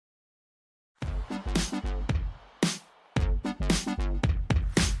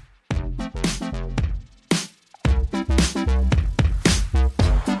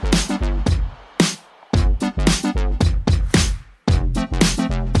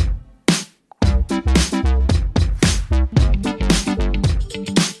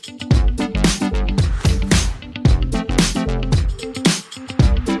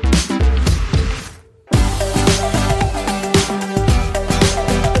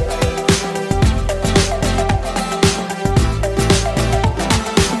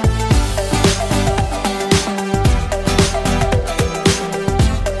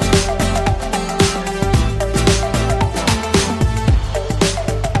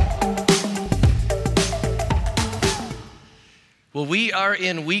Well, we are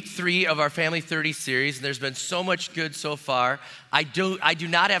in week 3 of our Family 30 series, and there's been so much good so far. I do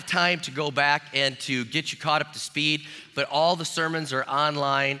not have time to go back and to get you caught up to speed, but all the sermons are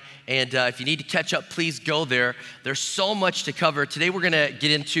online, and if you need to catch up, please go there. There's so much to cover. Today we're going to get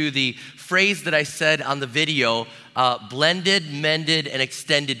into the phrase that I said on the video, blended, mended, and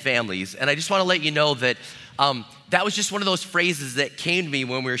extended families. And I just want to let you know that that was just one of those phrases that came to me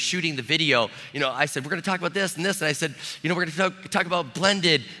when we were shooting the video. You know, I said, we're going to talk about this and this. And I said, you know, we're going to talk about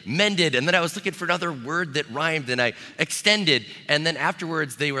blended, mended. And then I was looking for another word that rhymed, and I extended. And then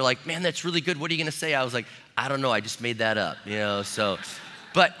afterwards, they were like, man, that's really good. What are you going to say? I was like, I don't know. I just made that up, you know, so.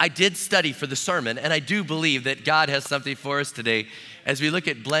 But I did study for the sermon, and I do believe that God has something for us today as we look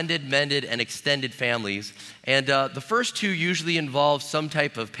at blended, mended, and extended families. And the first two usually involve some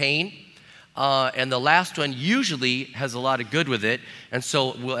type of pain. And the last one usually has a lot of good with it, and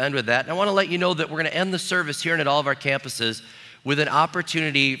so we'll end with that. And I want to let you know that we're going to end the service here and at all of our campuses with an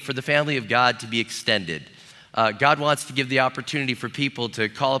opportunity for the family of God to be extended. God wants to give the opportunity for people to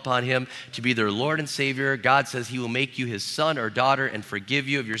call upon Him to be their Lord and Savior. God says He will make you His son or daughter and forgive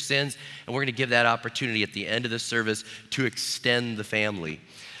you of your sins, and we're going to give that opportunity at the end of the service to extend the family.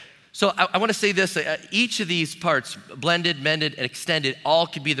 So I want to say this, each of these parts, blended, mended, and extended, all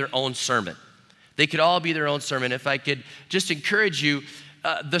could be their own sermon. They could all be their own sermon. If I could just encourage you,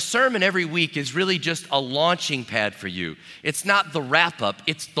 the sermon every week is really just a launching pad for you. It's not the wrap-up,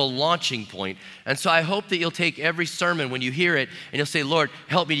 it's the launching point. And so I hope that you'll take every sermon when you hear it, and you'll say, Lord,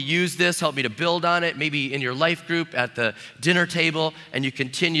 help me to use this, help me to build on it, maybe in your life group, at the dinner table, and you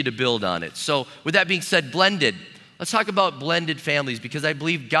continue to build on it. So with that being said, blended. Let's talk about blended families, because I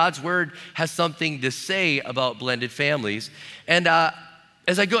believe God's word has something to say about blended families. And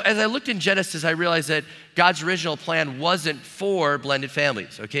as I looked in Genesis, I realized that God's original plan wasn't for blended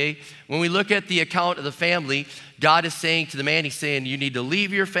families, okay? When we look at the account of the family, God is saying to the man, He's saying, you need to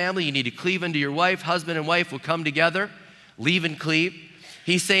leave your family, you need to cleave unto your wife, husband and wife will come together, leave and cleave.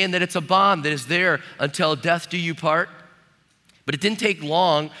 He's saying that it's a bond that is there until death do you part. But it didn't take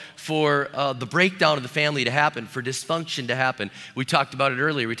long for the breakdown of the family to happen, for dysfunction to happen. We talked about it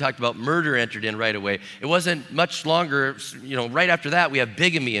earlier. We talked about murder entered in right away. It wasn't much longer, you know, right after that, we have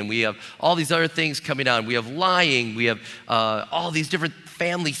bigamy, and we have all these other things coming on. We have lying. We have all these different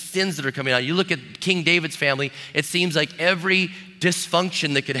family sins that are coming on. You look at King David's family, it seems like every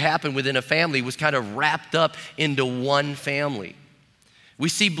dysfunction that could happen within a family was kind of wrapped up into one family. We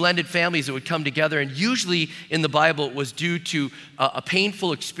see blended families that would come together, and usually in the Bible it was due to a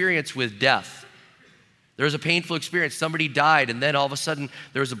painful experience with death. There was a painful experience. Somebody died, and then all of a sudden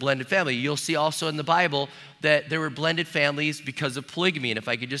there was a blended family. You'll see also in the Bible that there were blended families because of polygamy. And if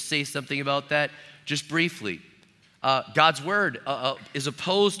I could just say something about that just briefly. God's word is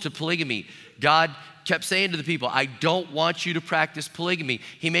opposed to polygamy. God kept saying to the people, I don't want you to practice polygamy.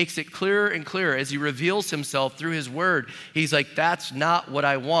 He makes it clearer and clearer as He reveals Himself through His word. He's like, that's not what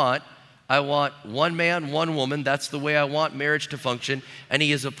I want. I want one man, one woman. That's the way I want marriage to function. And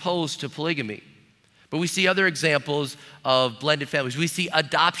He is opposed to polygamy. But we see other examples of blended families. We see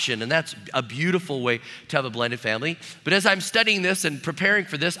adoption, and that's a beautiful way to have a blended family. But as I'm studying this and preparing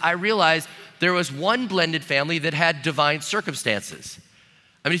for this, I realized there was one blended family that had divine circumstances.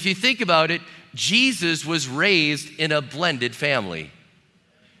 I mean, if you think about it, Jesus was raised in a blended family.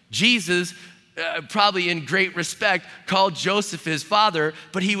 Jesus, probably in great respect, called Joseph his father,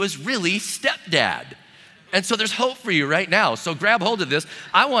 but he was really stepdad. And so there's hope for you right now. So grab hold of this.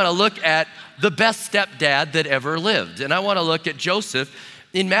 I want to look at the best stepdad that ever lived. And I want to look at Joseph.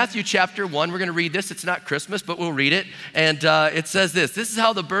 In Matthew chapter 1, we're going to read this. It's not Christmas, but we'll read it. And it says this. This is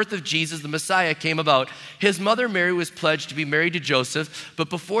how the birth of Jesus, the Messiah, came about. His mother Mary was pledged to be married to Joseph, but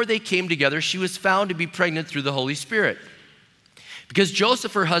before they came together, she was found to be pregnant through the Holy Spirit. Because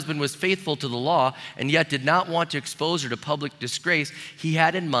Joseph, her husband, was faithful to the law and yet did not want to expose her to public disgrace, he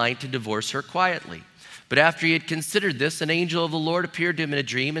had in mind to divorce her quietly. But after he had considered this, an angel of the Lord appeared to him in a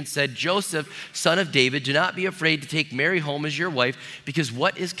dream and said, Joseph, son of David, do not be afraid to take Mary home as your wife, because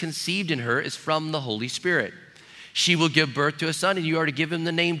what is conceived in her is from the Holy Spirit. She will give birth to a son, and you are to give him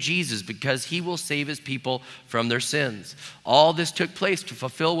the name Jesus, because he will save his people from their sins. All this took place to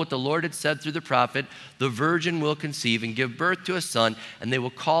fulfill what the Lord had said through the prophet, the virgin will conceive and give birth to a son, and they will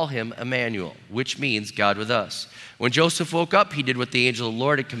call him Emmanuel, which means God with us. When Joseph woke up, he did what the angel of the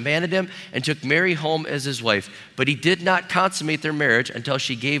Lord had commanded him and took Mary home as his wife. But he did not consummate their marriage until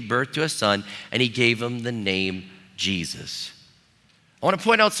she gave birth to a son, and he gave him the name Jesus. I want to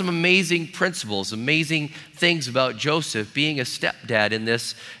point out some amazing principles, amazing things about Joseph being a stepdad in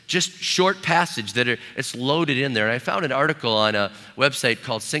this just short passage that it's loaded in there. And I found an article on a website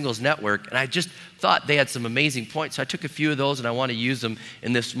called Singles Network, and I just thought they had some amazing points. So I took a few of those, and I want to use them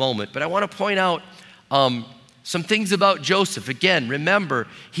in this moment. But I want to point out some things about Joseph. Again, remember,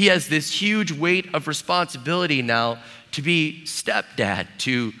 he has this huge weight of responsibility now to be stepdad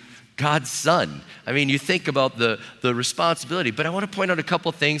to God's son. I mean, you think about the responsibility, but I want to point out a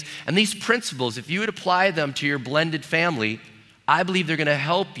couple things. And these principles, if you would apply them to your blended family, I believe they're going to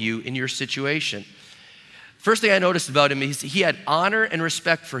help you in your situation. First thing I noticed about him is he had honor and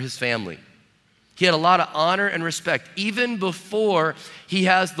respect for his family. He had a lot of honor and respect. Even before he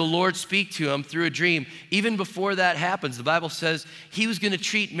has the Lord speak to him through a dream, even before that happens, the Bible says he was going to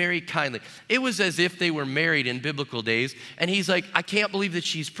treat Mary kindly. It was as if they were married in biblical days. And he's like, I can't believe that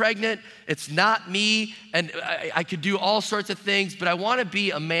she's pregnant. It's not me. And I could do all sorts of things, but I want to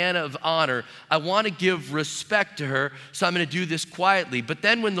be a man of honor. I want to give respect to her, so I'm going to do this quietly. But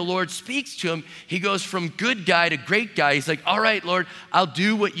then when the Lord speaks to him, he goes from good guy to great guy. He's like, all right, Lord, I'll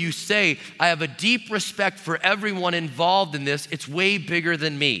do what you say. I have a deep respect for everyone involved in this. It's way bigger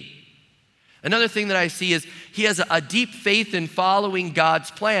than me. Another thing that I see is he has a deep faith in following God's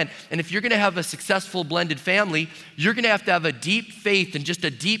plan. And if you're going to have a successful blended family, you're going to have a deep faith and just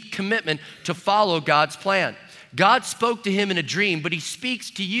a deep commitment to follow God's plan. God spoke to him in a dream, but he speaks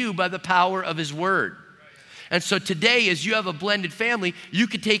to you by the power of his word. And so today, as you have a blended family, you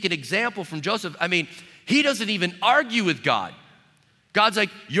could take an example from Joseph. I mean, he doesn't even argue with God. God's like,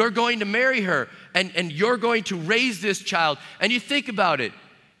 you're going to marry her, and you're going to raise this child. And you think about it.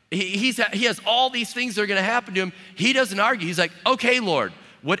 He has all these things that are going to happen to him. He doesn't argue. He's like, okay, Lord,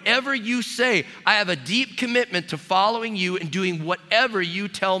 whatever you say, I have a deep commitment to following you and doing whatever you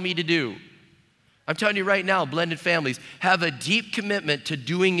tell me to do. I'm telling you right now, blended families have a deep commitment to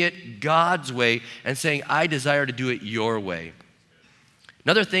doing it God's way and saying, I desire to do it your way.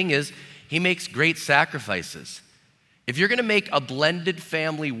 Another thing is he makes great sacrifices. If you're going to make a blended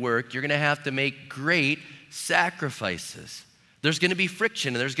family work, you're going to have to make great sacrifices. There's going to be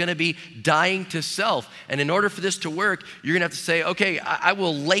friction, and there's going to be dying to self. And in order for this to work, you're going to have to say, okay, I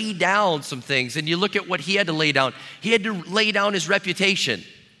will lay down some things. And you look at what he had to lay down. He had to lay down his reputation.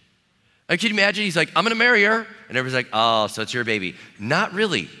 Can you imagine? He's like, I'm going to marry her. And everybody's like, oh, so it's your baby. Not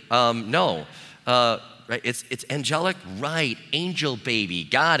really. No. Right? It's angelic? Right. Angel baby.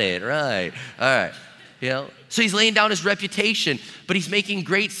 Got it. Right. All right. You know? So he's laying down his reputation, but he's making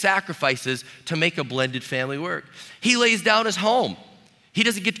great sacrifices to make a blended family work. He lays down his home. He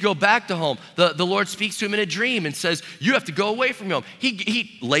doesn't get to go back to home. The Lord speaks to him in a dream and says, you have to go away from home.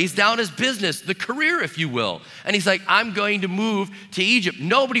 He lays down his business, the career, if you will. And he's like, I'm going to move to Egypt.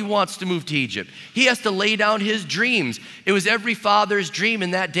 Nobody wants to move to Egypt. He has to lay down his dreams. It was every father's dream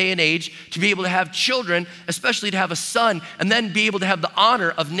in that day and age to be able to have children, especially to have a son, and then be able to have the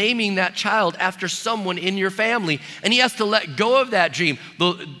honor of naming that child after someone in your family. And he has to let go of that dream.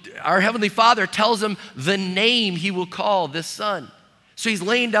 Our Heavenly Father tells him the name he will call this son. So he's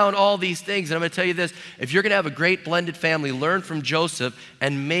laying down all these things. And I'm going to tell you this, if you're going to have a great blended family, learn from Joseph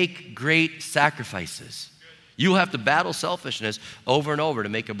and make great sacrifices. You'll have to battle selfishness over and over to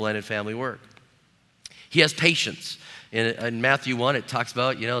make a blended family work. He has patience. In Matthew 1, it talks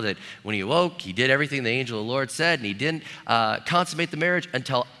about, that when he awoke, he did everything the angel of the Lord said, and he didn't consummate the marriage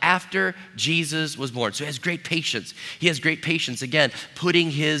until after Jesus was born. So he has great patience. He has great patience, again,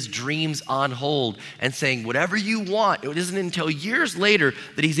 putting his dreams on hold and saying, whatever you want. It isn't until years later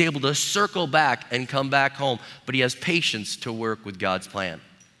that he's able to circle back and come back home, but he has patience to work with God's plan.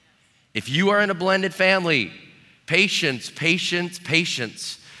 If you are in a blended family, patience, patience,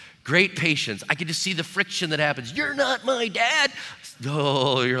 patience. Great patience. I can just see the friction that happens. You're not my dad.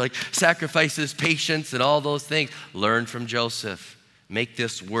 Oh, you're like sacrifices, patience, and all those things. Learn from Joseph. Make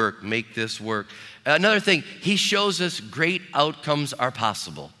this work. Make this work. Another thing, he shows us great outcomes are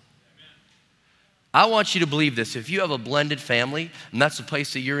possible. I want you to believe this. If you have a blended family, and that's the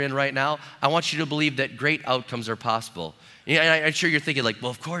place that you're in right now, I want you to believe that great outcomes are possible. I'm sure you're thinking like, well,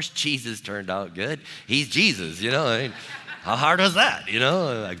 of course Jesus turned out good. He's Jesus, I mean, how hard was that?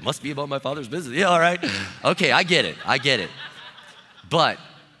 It must be about my Father's business. Yeah, all right. Okay, I get it. But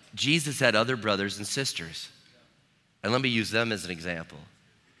Jesus had other brothers and sisters. And let me use them as an example.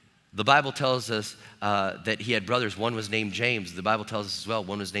 The Bible tells us that he had brothers. One was named James. The Bible tells us as well,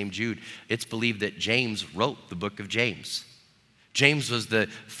 one was named Jude. It's believed that James wrote the book of James. James was the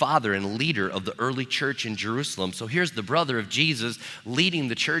father and leader of the early church in Jerusalem. So here's the brother of Jesus leading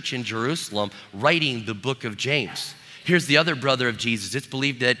the church in Jerusalem, writing the book of James. Here's the other brother of Jesus. It's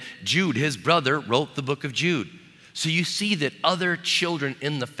believed that Jude, his brother, wrote the book of Jude. So you see that other children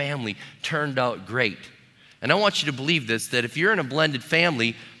in the family turned out great. And I want you to believe this, that if you're in a blended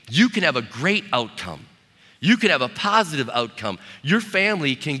family, you can have a great outcome. You can have a positive outcome. Your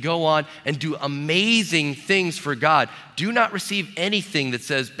family can go on and do amazing things for God. Do not receive anything that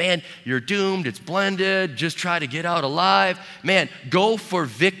says, man, you're doomed, it's blended, just try to get out alive. Man, go for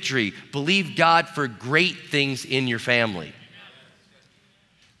victory. Believe God for great things in your family.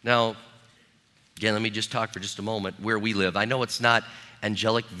 Now, again, let me just talk for just a moment where we live. I know it's not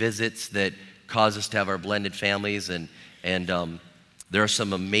angelic visits that cause us to have our blended families, and there are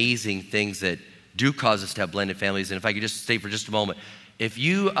some amazing things that do cause us to have blended families. And if I could just stay for just a moment, if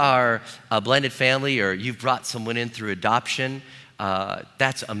you are a blended family or you've brought someone in through adoption,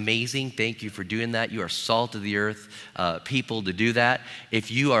 that's amazing. Thank you for doing that. You are salt of the earth people to do that.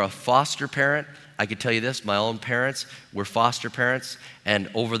 If you are a foster parent, I could tell you this, my own parents were foster parents, and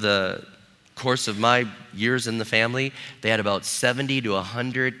over the course of my years in the family, they had about 70 to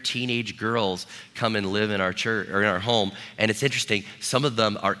 100 teenage girls come and live in our church or in our home. And it's interesting, some of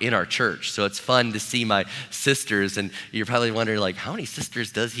them are in our church. So it's fun to see my sisters, and you're probably wondering, like, how many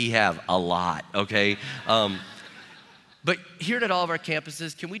sisters does he have? A lot, okay? But here at all of our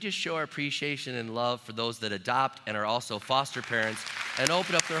campuses, can we just show our appreciation and love for those that adopt and are also foster parents and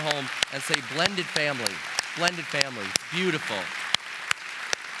open up their home and say blended family, beautiful.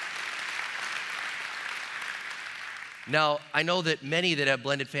 Now, I know that many that have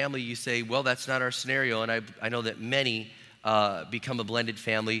blended family, you say, well, that's not our scenario. And I know that many become a blended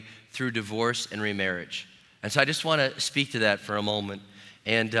family through divorce and remarriage. And so I just want to speak to that for a moment.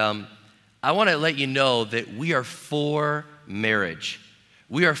 And I want to let you know that we are for marriage.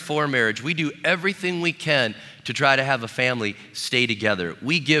 We are for marriage. We do everything we can to try to have a family stay together.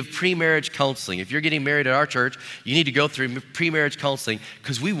 We give pre-marriage counseling. If you're getting married at our church, you need to go through pre-marriage counseling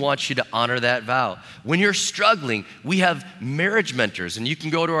because we want you to honor that vow. When you're struggling, we have marriage mentors, and you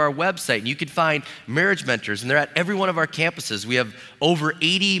can go to our website and you can find marriage mentors, and they're at every one of our campuses. We have over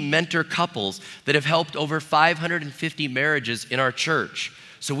 80 mentor couples that have helped over 550 marriages in our church.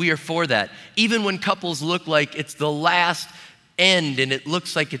 So we are for that. Even when couples look like it's the last end and it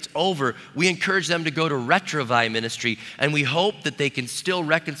looks like it's over, we encourage them to go to Retrovi Ministry, and we hope that they can still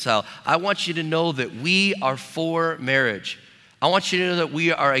reconcile. I want you to know that we are for marriage. I want you to know that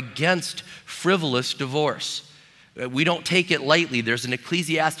we are against frivolous divorce. We don't take it lightly. There's an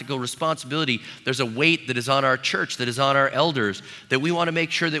ecclesiastical responsibility. There's a weight that is on our church, that is on our elders, that we want to make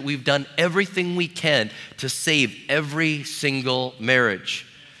sure that we've done everything we can to save every single marriage.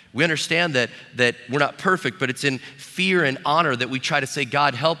 We understand that we're not perfect, but it's in fear and honor that we try to say,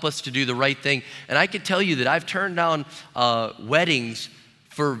 God, help us to do the right thing. And I can tell you that I've turned down weddings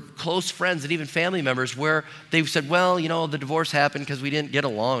for close friends and even family members where they've said, well, you know, the divorce happened because we didn't get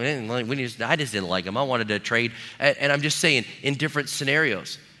along. I just didn't like him. I wanted to trade. And I'm just saying, in different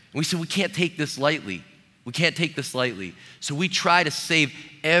scenarios. And we said, we can't take this lightly. We can't take this lightly. So we try to save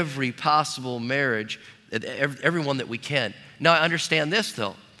every possible marriage, everyone that we can. Now, I understand this,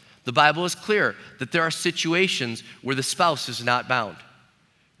 though. The Bible is clear that there are situations where the spouse is not bound,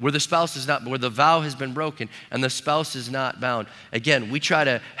 where the vow has been broken and the spouse is not bound. Again, we try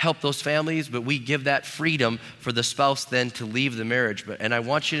to help those families, but we give that freedom for the spouse then to leave the marriage. And I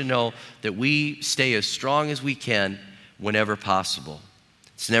want you to know that we stay as strong as we can whenever possible.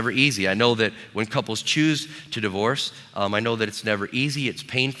 It's never easy. I know that when couples choose to divorce, I know that it's never easy. It's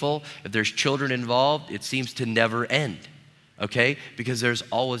painful. If there's children involved, it seems to never end. Okay? Because there's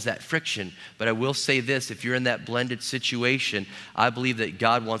always that friction. But I will say this, if you're in that blended situation, I believe that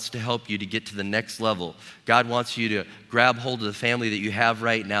God wants to help you to get to the next level. God wants you to grab hold of the family that you have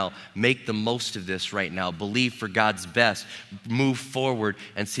right now. Make the most of this right now. Believe for God's best. Move forward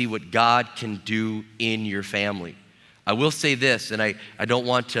and see what God can do in your family. I will say this, and I don't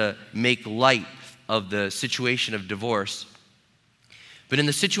want to make light of the situation of divorce, but in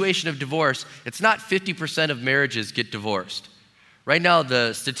the situation of divorce, it's not 50% of marriages get divorced. Right now,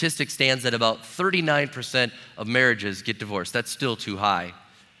 the statistic stands at about 39% of marriages get divorced. That's still too high.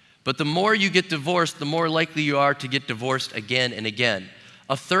 But the more you get divorced, the more likely you are to get divorced again and again.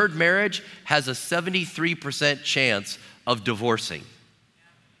 A third marriage has a 73% chance of divorcing.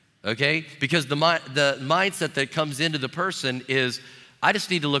 Okay? Because the mindset that comes into the person is, I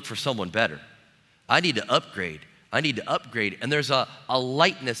just need to look for someone better. I need to upgrade. And there's a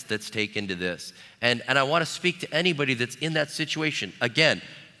lightness that's taken to this. And I want to speak to anybody that's in that situation. Again,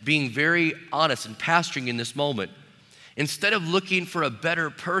 being very honest and pastoring in this moment. Instead of looking for a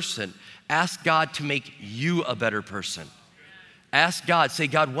better person, ask God to make you a better person. Ask God, say,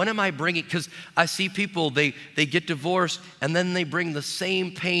 God, when am I bringing, because I see people, they get divorced and then they bring the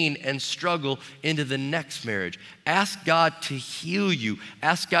same pain and struggle into the next marriage. Ask God to heal you.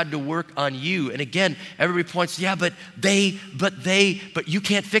 Ask God to work on you. And again, everybody points, yeah, but you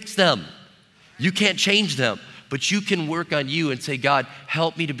can't fix them. You can't change them. But you can work on you and say, God,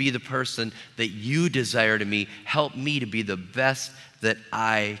 help me to be the person that you desire to me. Help me to be the best that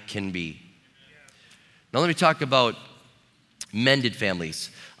I can be. Now let me talk about mended families.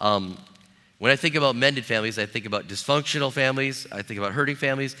 When I think about mended families, I think about dysfunctional families. I think about hurting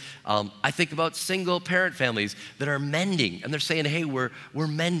families. I think about single parent families that are mending, and they're saying, hey, we're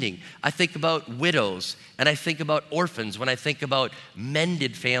mending. I think about widows, and I think about orphans when I think about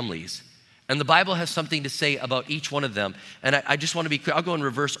mended families. And the Bible has something to say about each one of them. And I just want to be clear. I'll go in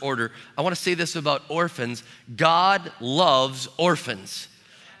reverse order. I want to say this about orphans. God loves orphans.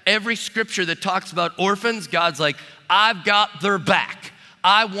 Every scripture that talks about orphans, God's like, I've got their back.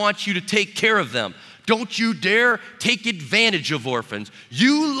 I want you to take care of them. Don't you dare take advantage of orphans.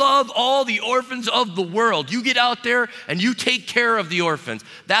 You love all the orphans of the world. You get out there and you take care of the orphans.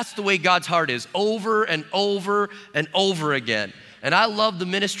 That's the way God's heart is, over and over and over again. And I love the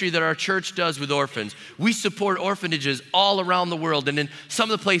ministry that our church does with orphans. We support orphanages all around the world. And in some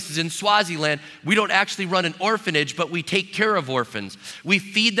of the places in Swaziland, we don't actually run an orphanage, but we take care of orphans. We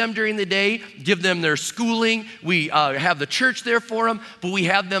feed them during the day, give them their schooling. We have the church there for them, but we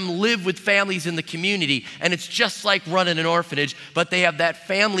have them live with families in the community. And it's just like running an orphanage, but they have that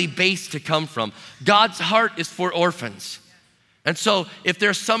family base to come from. God's heart is for orphans. And so if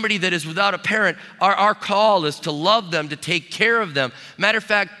there's somebody that is without a parent, our call is to love them, to take care of them. Matter of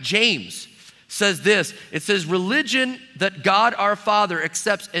fact, James says this. It says, religion that God our Father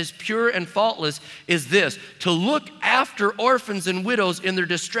accepts as pure and faultless is this, to look after orphans and widows in their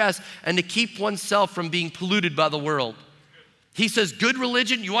distress and to keep oneself from being polluted by the world. He says, good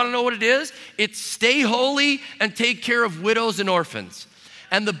religion, you want to know what it is? It's stay holy and take care of widows and orphans.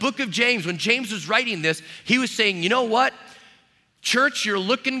 And the book of James, when James was writing this, he was saying, you know what? Church, you're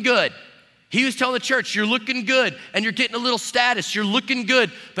looking good. He was telling the church, you're looking good and you're getting a little status. You're looking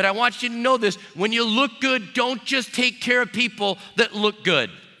good. But I want you to know this. When you look good, don't just take care of people that look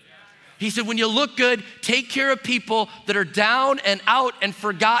good. He said, when you look good, take care of people that are down and out and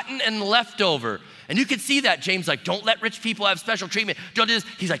forgotten and left over. And you can see that. James like, don't let rich people have special treatment. Don't do this.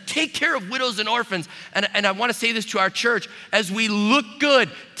 He's like, take care of widows and orphans. And I want to say this to our church. As we look good,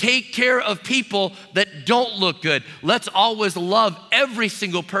 take care of people that don't look good. Let's always love every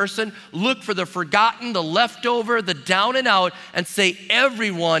single person. Look for the forgotten, the leftover, the down and out, and say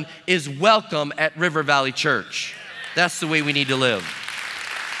everyone is welcome at River Valley Church. That's the way we need to live.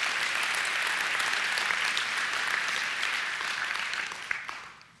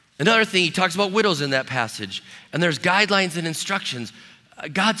 Another thing, he talks about widows in that passage, and there's guidelines and instructions.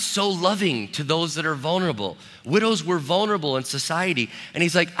 God's so loving to those that are vulnerable. Widows were vulnerable in society, and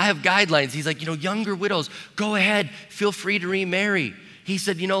he's like, I have guidelines. He's like, younger widows, go ahead, feel free to remarry. He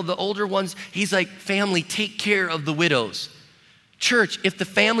said, the older ones, he's like, family, take care of the widows. Church, if the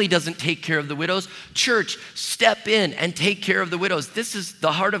family doesn't take care of the widows, church, step in and take care of the widows. This is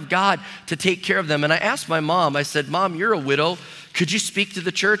the heart of God to take care of them. And I asked my mom, I said, Mom, you're a widow. Could you speak to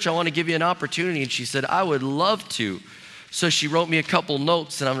the church? I want to give you an opportunity. And she said, I would love to. So she wrote me a couple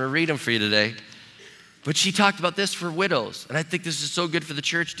notes, and I'm going to read them for you today. But she talked about this for widows, and I think this is so good for the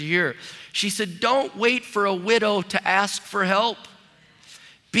church to hear. She said, don't wait for a widow to ask for help.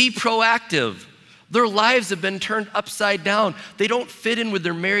 Be proactive. Their lives have been turned upside down. They don't fit in with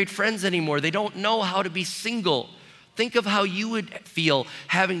their married friends anymore. They don't know how to be single. Think of how you would feel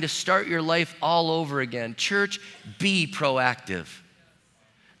having to start your life all over again. Church, be proactive.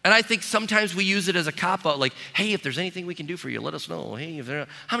 And I think sometimes we use it as a cop-out, like, hey, if there's anything we can do for you, let us know. Hey,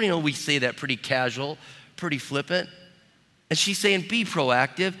 how many know we say that pretty casual, pretty flippant? And she's saying, be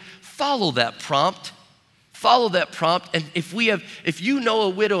proactive. Follow that prompt. Follow that prompt. And if you know a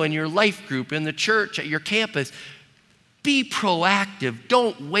widow in your life group, in the church, at your campus, be proactive.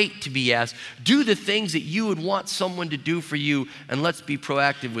 Don't wait to be asked. Do the things that you would want someone to do for you, and let's be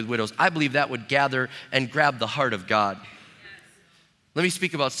proactive with widows. I believe that would gather and grab the heart of God. Let me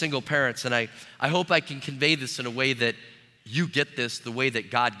speak about single parents, and I hope I can convey this in a way that you get this the way that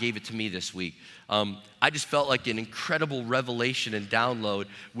God gave it to me this week. I just felt like an incredible revelation and download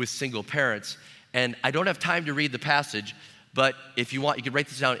with single parents. And I don't have time to read the passage, but if you want, you can write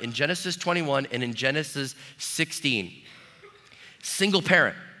this down in Genesis 21 and in Genesis 16. Single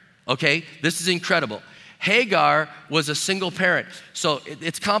parent, okay? This is incredible. Hagar was a single parent. So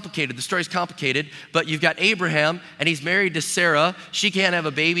it's complicated. The story's complicated, but you've got Abraham, and he's married to Sarah. She can't have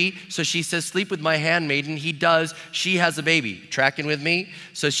a baby, so she says, sleep with my handmaiden. He does. She has a baby. Tracking with me?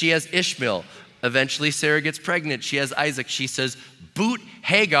 So she has Ishmael. Eventually, Sarah gets pregnant. She has Isaac. She says, boot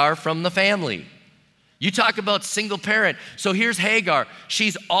Hagar from the family. You talk about single parent. So here's Hagar.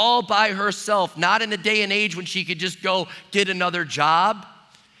 She's all by herself, not in a day and age when she could just go get another job.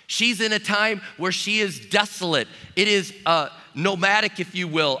 She's in a time where she is desolate. It is nomadic, if you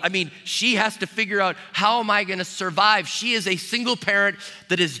will. I mean, she has to figure out, how am I going to survive? She is a single parent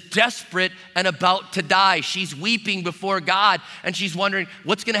that is desperate and about to die. She's weeping before God, and she's wondering,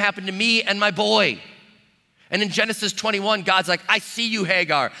 what's going to happen to me and my boy? And in Genesis 21, God's like, I see you,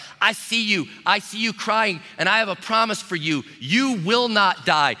 Hagar. I see you. I see you crying, and I have a promise for you. You will not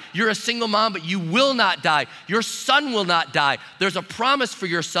die. You're a single mom, but you will not die. Your son will not die. There's a promise for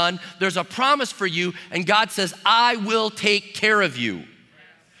your son. There's a promise for you, and God says, I will take care of you.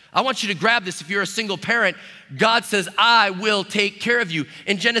 I want you to grab this if you're a single parent. God says, I will take care of you.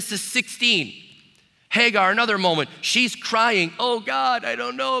 In Genesis 16, Hagar, another moment, she's crying, oh God, I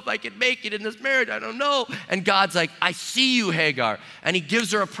don't know if I can make it in this marriage, I don't know. And God's like, I see you, Hagar. And he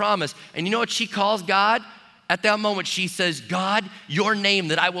gives her a promise. And you know what she calls God? At that moment, she says, God, your name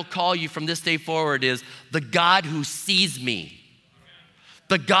that I will call you from this day forward is the God who sees me.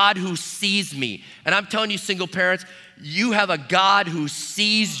 The God who sees me. And I'm telling you, single parents, you have a God who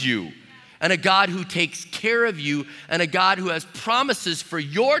sees you, and a God who takes care of you, and a God who has promises for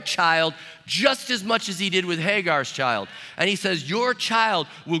your child just as much as he did with Hagar's child. And he says, your child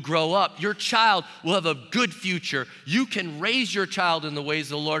will grow up. Your child will have a good future. You can raise your child in the ways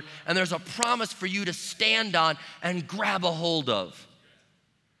of the Lord, and there's a promise for you to stand on and grab a hold of.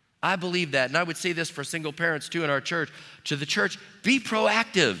 I believe that, and I would say this for single parents too in our church. To the church, be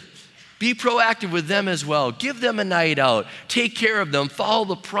proactive. Be proactive with them as well. Give them a night out. Take care of them. Follow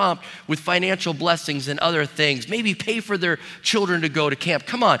the prompt with financial blessings and other things. Maybe pay for their children to go to camp.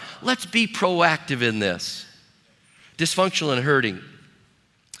 Come on, let's be proactive in this. Dysfunctional and hurting.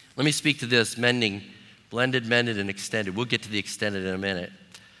 Let me speak to this, mending, blended, mended, and extended. We'll get to the extended in a minute.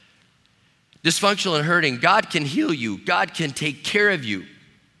 Dysfunctional and hurting. God can heal you. God can take care of you.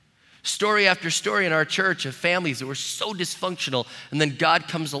 Story after story in our church of families that were so dysfunctional, and then God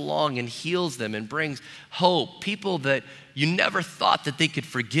comes along and heals them and brings hope. People that you never thought that they could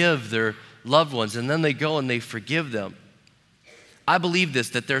forgive their loved ones, and then they go and they forgive them. I believe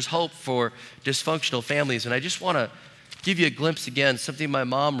this, that there's hope for dysfunctional families, and I just want to give you a glimpse again, something my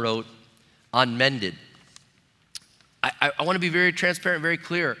mom wrote on Mended. I want to be very transparent, very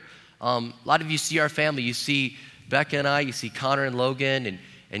clear. A lot of you see our family. You see Becca and I, you see Connor and Logan,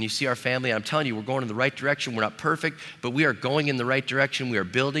 and you see our family. I'm telling you, we're going in the right direction. We're not perfect, but we are going in the right direction. We are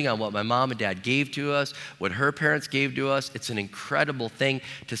building on what my mom and dad gave to us, what her parents gave to us. It's an incredible thing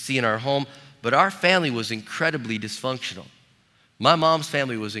to see in our home. But our family was incredibly dysfunctional. My mom's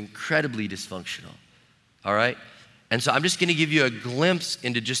family was incredibly dysfunctional, all right? And so I'm just going to give you a glimpse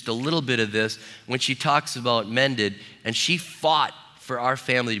into just a little bit of this when she talks about mended, and she fought for our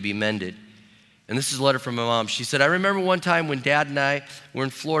family to be mended. And this is a letter from my mom. She said, I remember one time when Dad and I were in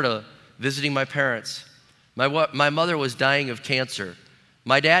Florida visiting my parents. My mother was dying of cancer.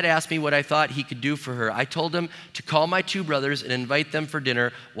 My dad asked me what I thought he could do for her. I told him to call my two brothers and invite them for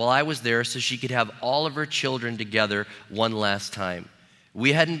dinner while I was there so she could have all of her children together one last time.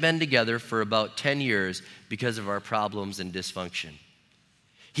 We hadn't been together for about 10 years because of our problems and dysfunction.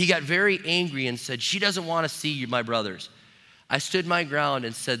 He got very angry and said, she doesn't want to see my brothers. I stood my ground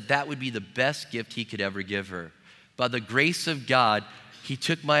and said that would be the best gift he could ever give her. By the grace of God, he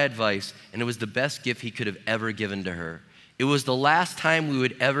took my advice, and it was the best gift he could have ever given to her. It was the last time we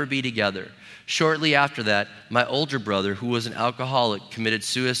would ever be together. Shortly after that, my older brother, who was an alcoholic, committed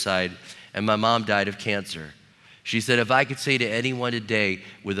suicide, and my mom died of cancer. She said, if I could say to anyone today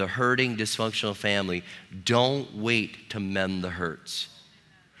with a hurting, dysfunctional family, don't wait to mend the hurts.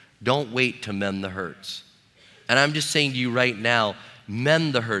 Don't wait to mend the hurts. And I'm just saying to you right now,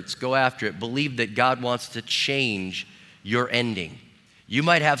 mend the hurts, go after it. Believe that God wants to change your ending. You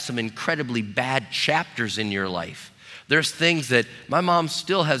might have some incredibly bad chapters in your life. There's things that my mom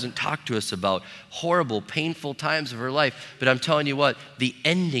still hasn't talked to us about, horrible, painful times of her life. But I'm telling you what, the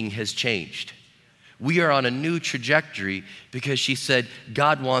ending has changed. We are on a new trajectory because she said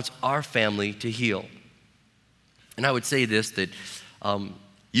God wants our family to heal. And I would say this, that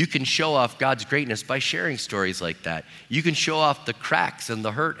you can show off God's greatness by sharing stories like that. You can show off the cracks and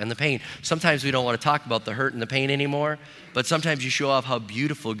the hurt and the pain. Sometimes we don't want to talk about the hurt and the pain anymore, but sometimes you show off how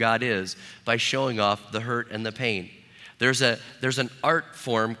beautiful God is by showing off the hurt and the pain. There's an art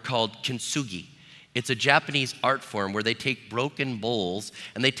form called kintsugi, It's a Japanese art form where they take broken bowls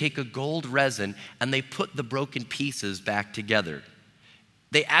and they take a gold resin and they put the broken pieces back together.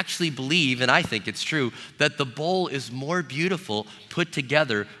 They actually believe, and I think it's true, that the bowl is more beautiful put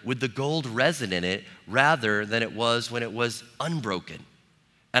together with the gold resin in it rather than it was when it was unbroken.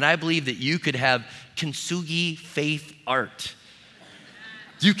 And I believe that you could have kintsugi faith art.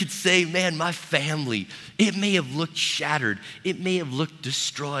 You could say, man, my family, it may have looked shattered, it may have looked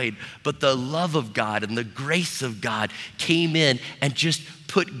destroyed, but the love of God and the grace of God came in and just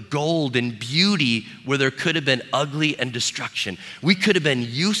put gold and beauty where there could have been ugly and destruction. We could have been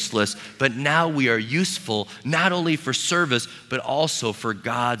useless, but now we are useful, not only for service, but also for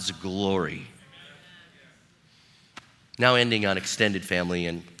God's glory. Now ending on extended family,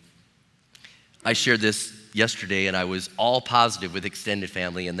 and I shared this yesterday, and I was all positive with extended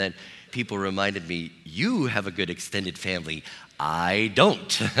family, and then people reminded me, you have a good extended family. I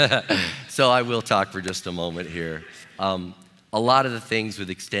don't. So I will talk for just a moment here. A lot of the things with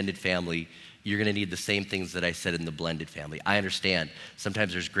extended family, you're gonna need the same things that I said in the blended family. I understand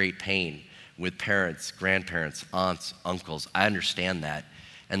sometimes there's great pain with parents, grandparents, aunts, uncles. I understand that.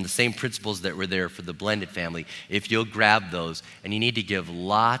 And the same principles that were there for the blended family, if you'll grab those, and you need to give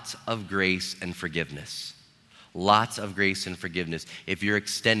lots of grace and forgiveness. Lots of grace and forgiveness if your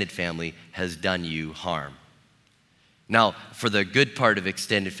extended family has done you harm. Now, for the good part of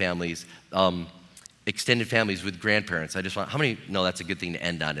extended families with grandparents, I just want, how many know that's a good thing to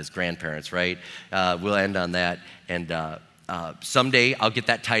end on is grandparents, right? We'll end on that. And someday I'll get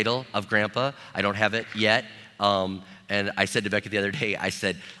that title of grandpa. I don't have it yet. And I said to Becca the other day, I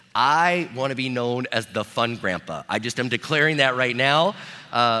said, I want to be known as the fun grandpa. I just am declaring that right now.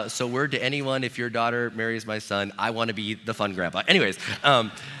 So word to anyone, if your daughter marries my son, I want to be the fun grandpa. Anyways,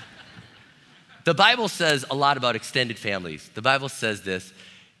 the Bible says a lot about extended families. The Bible says this.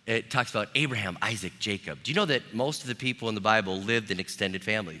 It talks about Abraham, Isaac, Jacob. Do you know that most of the people in the Bible lived in extended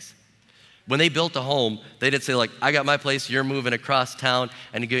families? When they built a home, they didn't say, like, I got my place, you're moving across town,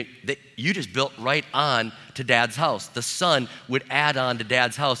 and you just built right on to dad's house. The son would add on to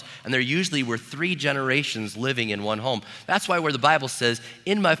dad's house, and there usually were 3 generations living in one home. That's why where the Bible says,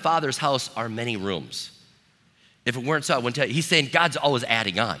 in my father's house are many rooms. If it weren't so, I wouldn't tell you. He's saying God's always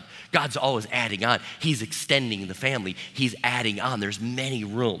adding on. God's always adding on. He's extending the family. He's adding on. There's many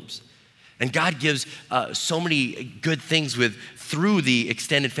rooms. And God gives so many good things through the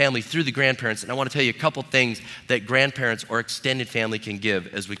extended family, through the grandparents. And I want to tell you a couple things that grandparents or extended family can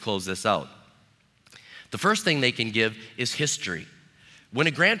give as we close this out. The first thing they can give is history. When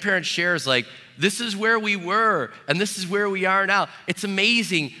a grandparent shares, like, this is where we were and this is where we are now. It's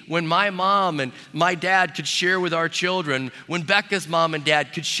amazing when my mom and my dad could share with our children, when Becca's mom and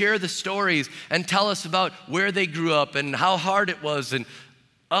dad could share the stories and tell us about where they grew up and how hard it was and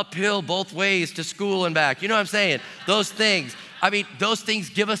uphill both ways to school and back. You know what I'm saying? Those things. I mean, those things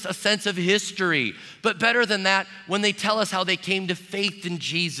give us a sense of history. But better than that, when they tell us how they came to faith in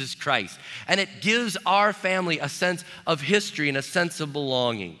Jesus Christ. And it gives our family a sense of history and a sense of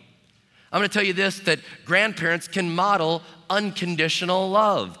belonging. I'm going to tell you this, that grandparents can model unconditional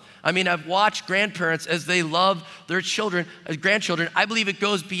love. I mean, I've watched grandparents as they love their children, as grandchildren. I believe it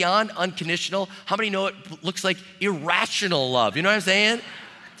goes beyond unconditional. How many know it looks like irrational love? You know what I'm saying?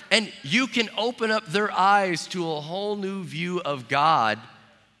 And you can open up their eyes to a whole new view of God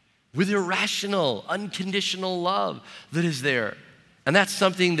with irrational, unconditional love that is there. And that's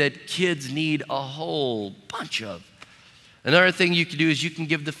something that kids need a whole bunch of. Another thing you can do is you can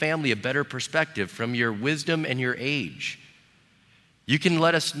give the family a better perspective from your wisdom and your age. You can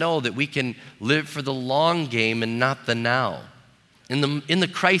let us know that we can live for the long game and not the now. In the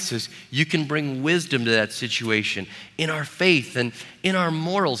crisis, you can bring wisdom to that situation in our faith and in our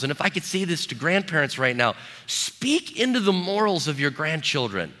morals. And if I could say this to grandparents right now, speak into the morals of your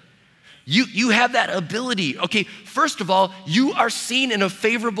grandchildren. You have that ability. Okay, first of all, you are seen in a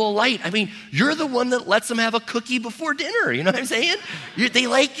favorable light. I mean, you're the one that lets them have a cookie before dinner. You know what I'm saying? They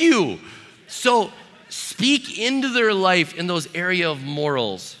like you. So speak into their life in those areas of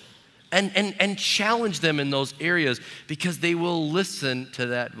morals. And challenge them in those areas because they will listen to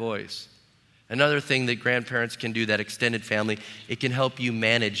that voice. Another thing that grandparents can do, that extended family, it can help you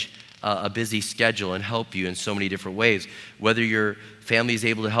manage a busy schedule and help you in so many different ways. Whether your family is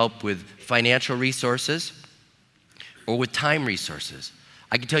able to help with financial resources or with time resources.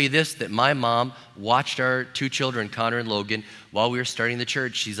 I can tell you this, that my mom watched our 2 children, Connor and Logan, while we were starting the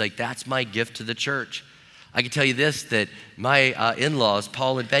church. She's like, that's my gift to the church. I can tell you this, that my in-laws,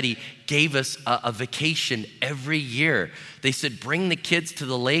 Paul and Betty, gave us a vacation every year. They said, bring the kids to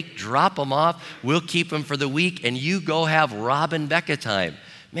the lake, drop them off, we'll keep them for the week, and you go have Rob and Becca time.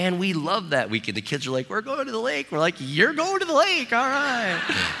 Man, we love that weekend. The kids are like, we're going to the lake. We're like, you're going to the lake, all right.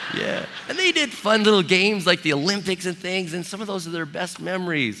 Yeah. And they did fun little games like the Olympics and things, and some of those are their best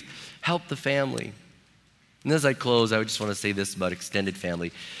memories. Help the family. And as I close, I just want to say this about extended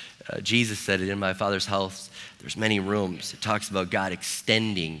family. Jesus said it, in my Father's house, there's many rooms. It talks about God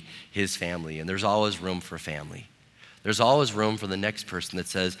extending his family, and there's always room for family. There's always room for the next person that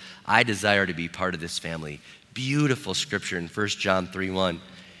says, I desire to be part of this family. Beautiful scripture in 1 John 3:1.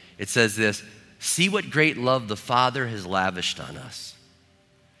 It says this, see what great love the Father has lavished on us,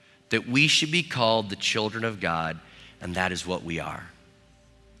 that we should be called the children of God, and that is what we are.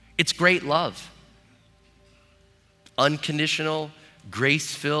 It's great love. Unconditional,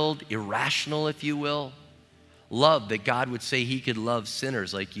 grace-filled, irrational, if you will. Love that God would say he could love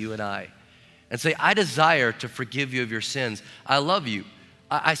sinners like you and I. And say, I desire to forgive you of your sins. I love you.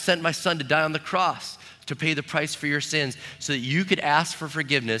 I sent my son to die on the cross to pay the price for your sins so that you could ask for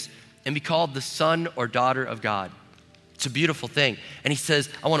forgiveness and be called the son or daughter of God. It's a beautiful thing. And he says,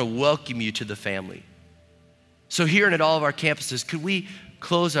 I want to welcome you to the family. So here and at all of our campuses, could we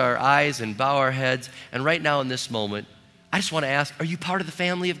close our eyes and bow our heads? And right now in this moment, I just want to ask, are you part of the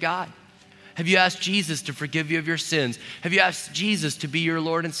family of God? Have you asked Jesus to forgive you of your sins? Have you asked Jesus to be your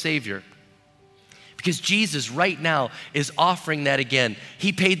Lord and Savior? Because Jesus right now is offering that again.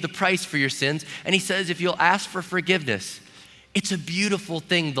 He paid the price for your sins, and he says if you'll ask for forgiveness, it's a beautiful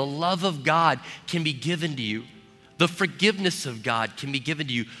thing. The love of God can be given to you. The forgiveness of God can be given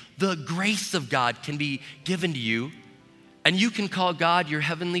to you. The grace of God can be given to you, and you can call God your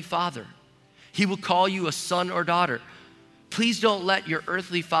heavenly Father. He will call you a son or daughter. Please don't let your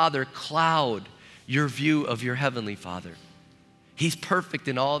earthly father cloud your view of your heavenly Father. He's perfect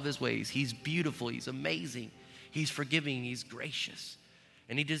in all of his ways. He's beautiful. He's amazing. He's forgiving. He's gracious.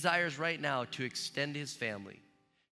 And he desires right now to extend his family.